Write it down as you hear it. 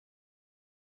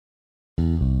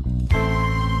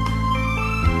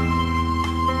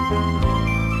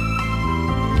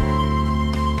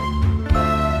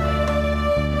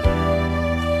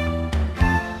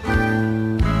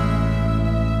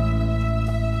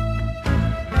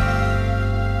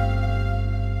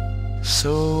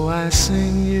So I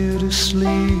sing you to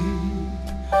sleep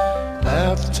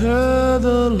after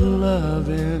the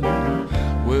loving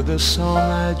with a song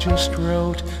I just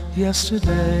wrote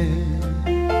yesterday.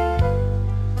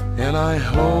 And I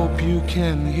hope you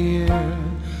can hear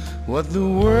what the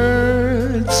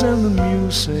words and the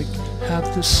music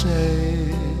have to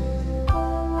say.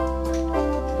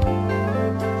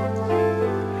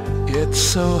 It's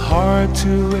so hard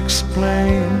to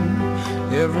explain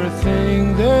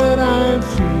everything that I'm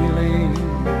feeling.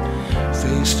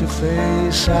 Face to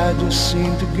face, I just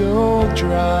seem to go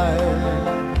dry.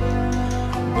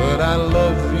 But I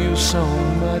love you so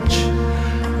much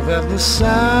that the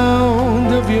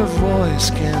sound of your voice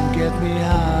can get me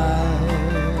high.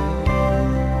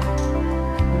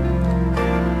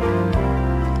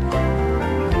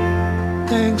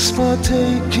 Thanks for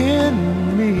taking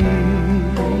me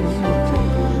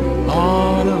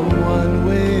on a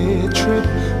one-way trip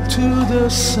to the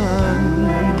sun.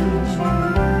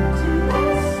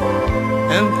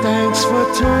 And thanks for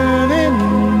turning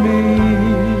me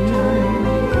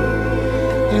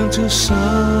into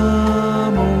someone.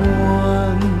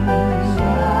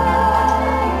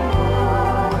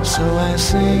 So I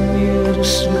sing you to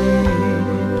sleep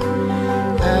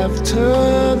after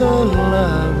the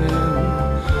loving.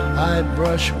 I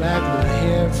brush back the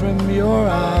hair from your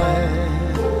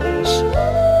eyes,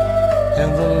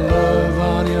 and the love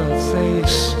on your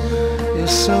face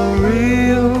is so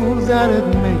real that it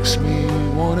makes me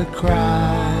wanna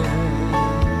cry.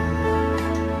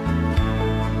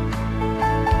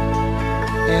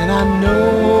 And I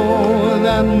know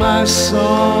that my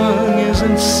song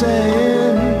isn't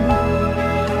saying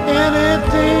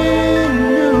anything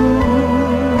new,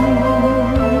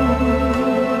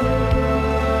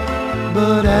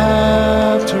 but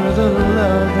after the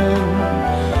loving,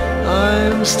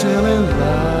 I'm still in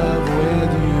love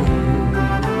with you.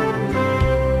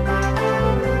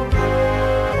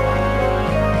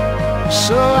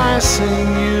 So I sing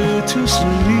you to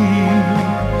sleep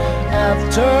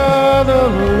after the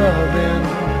loving.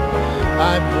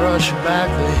 I brush back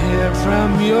the hair from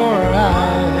your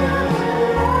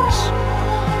eyes,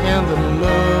 and the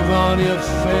love on your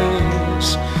face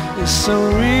is so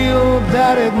real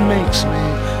that it makes me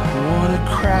wanna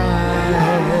cry.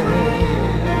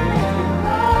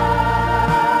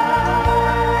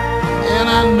 And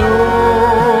I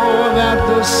know that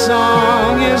the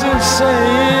song isn't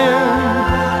saying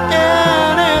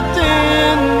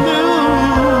anything new,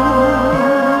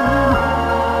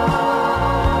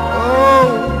 oh,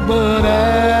 but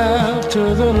after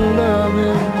the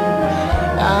loving,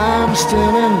 I'm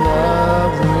still in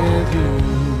love with you.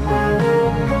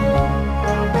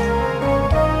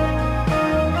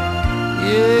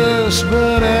 Yes,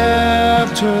 but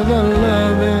after the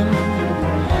loving,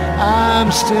 I'm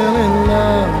still in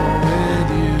love with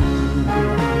you.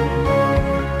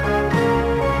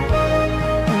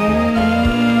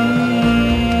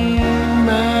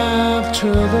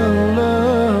 After the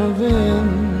loving,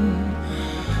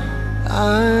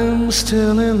 I'm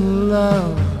still in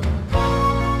love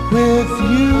with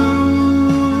you.